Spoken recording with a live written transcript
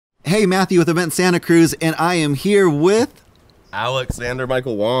Hey, Matthew with Event Santa Cruz, and I am here with Alexander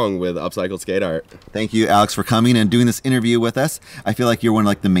Michael Wong with Upcycled Skate Art. Thank you, Alex, for coming and doing this interview with us. I feel like you're one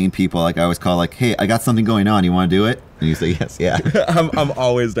of the main people. Like I always call, hey, I got something going on. You want to do it? And you say yes, yeah. I'm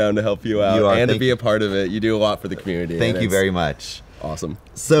always down to help you out you are, and to be a part of it. You do a lot for the community. Thank you very much. Awesome.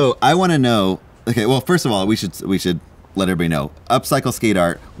 So I want to know. Okay, well, first of all, we should let everybody know. Upcycled Skate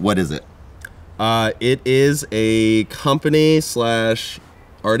Art. What is it? It is a company /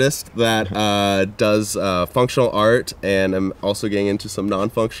 artist that does functional art, and I'm also getting into some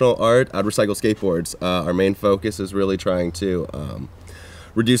non-functional art. I'd recycle skateboards. Our main focus is really trying to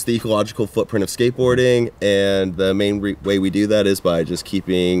reduce the ecological footprint of skateboarding, and the main way we do that is by just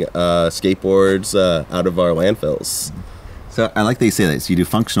keeping skateboards out of our landfills. So I like that you say that. So you do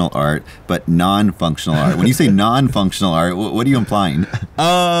functional art, but non-functional art. When you say non-functional art, what are you implying?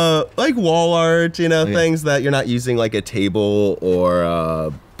 Like wall art, you know, things that you're not using, like a table or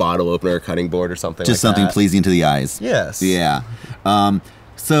a bottle opener, or cutting board or something. Just like something that. pleasing to the eyes. Yes. Yeah.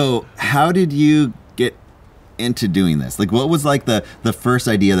 So how did you get into doing this? Like, what was like the first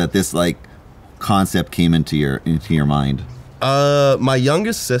idea that this concept came into your mind? My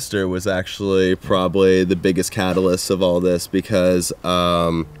youngest sister was actually probably the biggest catalyst of all this, because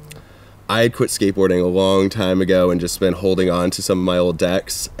I had quit skateboarding a long time ago and just been holding on to some of my old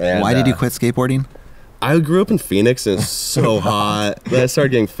decks. And, why did you quit skateboarding? I grew up in Phoenix and it's so hot. Then I started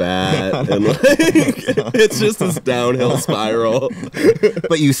getting fat, and it's just this downhill spiral.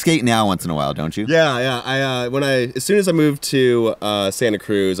 But you skate now once in a while, don't you? Yeah. As soon as I moved to Santa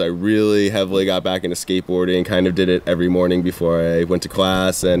Cruz, I really heavily got back into skateboarding. Kind of did it every morning before I went to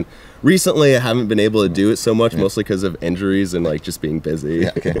class, and recently I haven't been able to do it so much, mostly because of injuries and just being busy.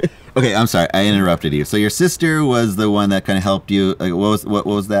 Yeah, okay, I'm sorry, I interrupted you. So your sister was the one that kind of helped you. What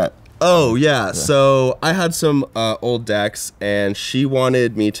was that? Oh, yeah. So I had some old decks, and she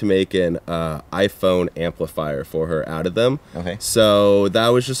wanted me to make an iPhone amplifier for her out of them. Okay. So that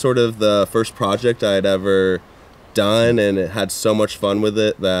was just sort of the first project I'd ever done, and it had so much fun with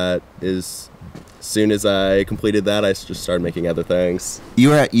it that as soon as I completed that, I just started making other things. You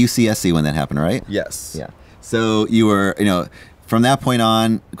were at UCSC when that happened, right? Yes. Yeah. So you were, from that point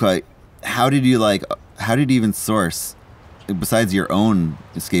on, how did you even source? Besides your own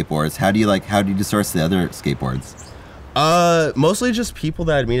skateboards, how did you source the other skateboards? Mostly just people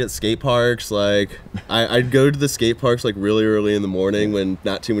that I'd meet at skate parks. I'd go to the skate parks really early in the morning when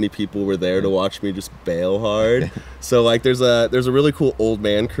not too many people were there to watch me just bail hard. So there's a really cool old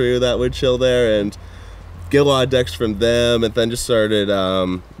man crew that would chill there and get a lot of decks from them, and then just started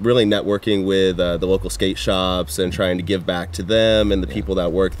really networking with the local skate shops and trying to give back to them and the people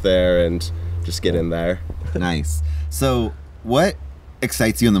that work there and just get in there. Nice. So what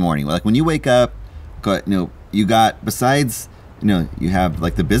excites you in the morning? When you wake up, you got, besides, you have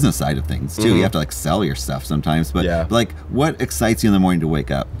the business side of things too. You have to sell your stuff sometimes, but yeah. What excites you in the morning to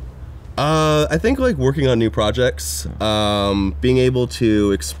wake up? I think working on new projects, being able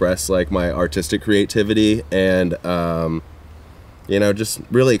to express my artistic creativity, and just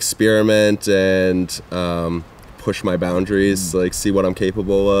really experiment and push my boundaries, see what I'm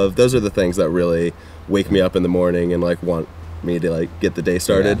capable of. Those are the things that really wake me up in the morning and want me to get the day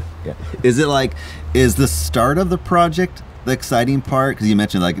started. Yeah. Is the start of the project the exciting part? Because you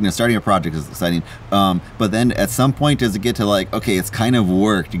mentioned starting a project is exciting, but then at some point does it get to okay, it's kind of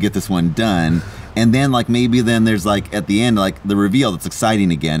work to get this one done, and then maybe then there's at the end the reveal that's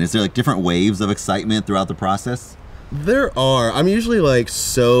exciting again. Is there different waves of excitement throughout the process? There are. I'm usually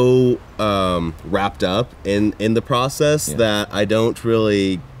so wrapped up in the process that I don't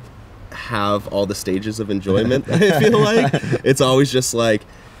really have all the stages of enjoyment. I feel it's always just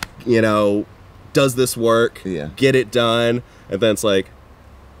does this work? Yeah. Get it done, and then it's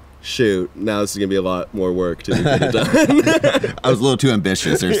shoot, now this is gonna be a lot more work to get it done. I was a little too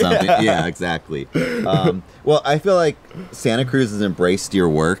ambitious or something. Yeah, exactly. Well, I feel Santa Cruz has embraced your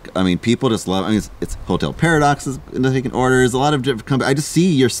work. I mean, people just love. It's Hotel Paradox is taking orders. A lot of different companies. I just see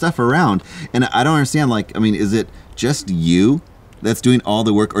your stuff around, and I don't understand. Is it just you that's doing all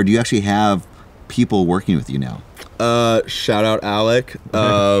the work, or do you actually have people working with you now? Shout out Alec.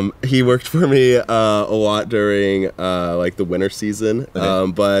 He worked for me a lot during the winter season.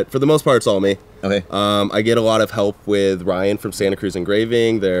 Okay. But for the most part, it's all me. Okay. I get a lot of help with Ryan from Santa Cruz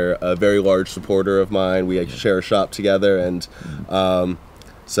Engraving. They're a very large supporter of mine. We share a shop together, and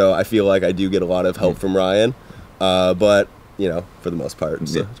so I feel I do get a lot of help from Ryan. But you know, for the most part.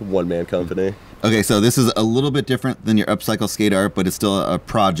 So it's a one-man company. Okay, so this is a little bit different than your Upcycled Skate Art, but it's still a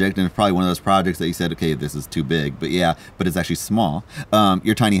project, and it's probably one of those projects that you said, okay, this is too big, but it's actually small.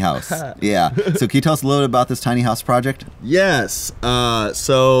 Your tiny house. Yeah. So can you tell us a little bit about this tiny house project? Yes.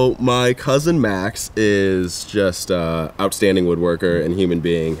 So my cousin Max is just outstanding woodworker and human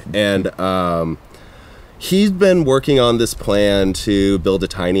being, and he's been working on this plan to build a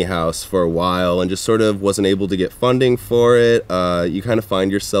tiny house for a while and just sort of wasn't able to get funding for it. You kind of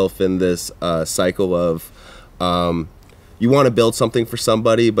find yourself in this cycle of you want to build something for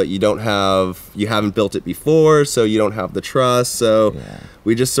somebody, but you haven't built it before, so you don't have the trust. So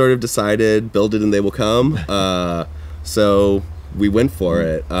we just sort of decided, build it and they will come. So we went for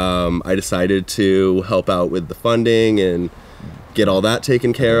it. I decided to help out with the funding and get all that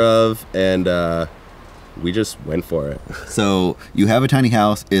taken care of, and we just went for it. So you have a tiny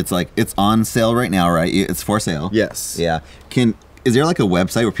house. It's on sale right now, right? It's for sale. Yes. Yeah. Is there like a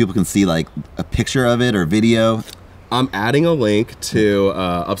website where people can see like a picture of it or video? I'm adding a link to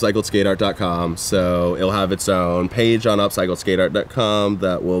upcycledskateart.com, so it'll have its own page on upcycledskateart.com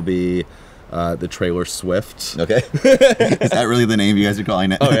that will be the trailer Swift. Okay. Is that really the name you guys are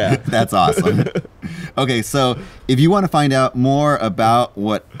calling it? Oh, yeah. That's awesome. Okay, so if you want to find out more about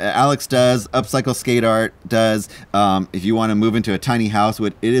what Alex does, Upcycled Skate Art does, if you want to move into a tiny house,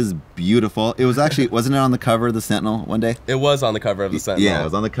 it is beautiful. It was actually, wasn't it on the cover of the Sentinel one day? It was on the cover of the Sentinel. Yeah, it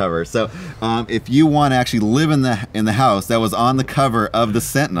was on the cover. So if you want to actually live in the house that was on the cover of the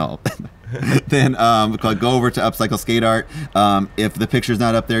Sentinel, then go over to Upcycled Skate Art. If the picture's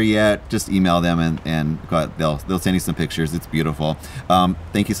not up there yet, just email them and they'll send you some pictures. It's beautiful.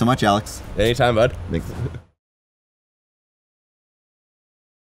 Thank you so much, Alex. Anytime, bud. Thanks.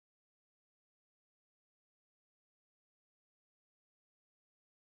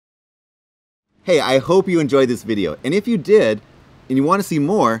 Hey, I hope you enjoyed this video. And if you did, and you want to see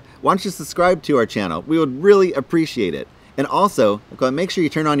more, why don't you subscribe to our channel? We would really appreciate it. And also, make sure you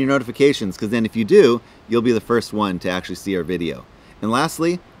turn on your notifications, because then if you do, you'll be the first one to actually see our video. And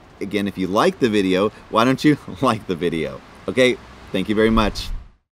lastly, again, if you like the video, why don't you like the video? Okay, thank you very much.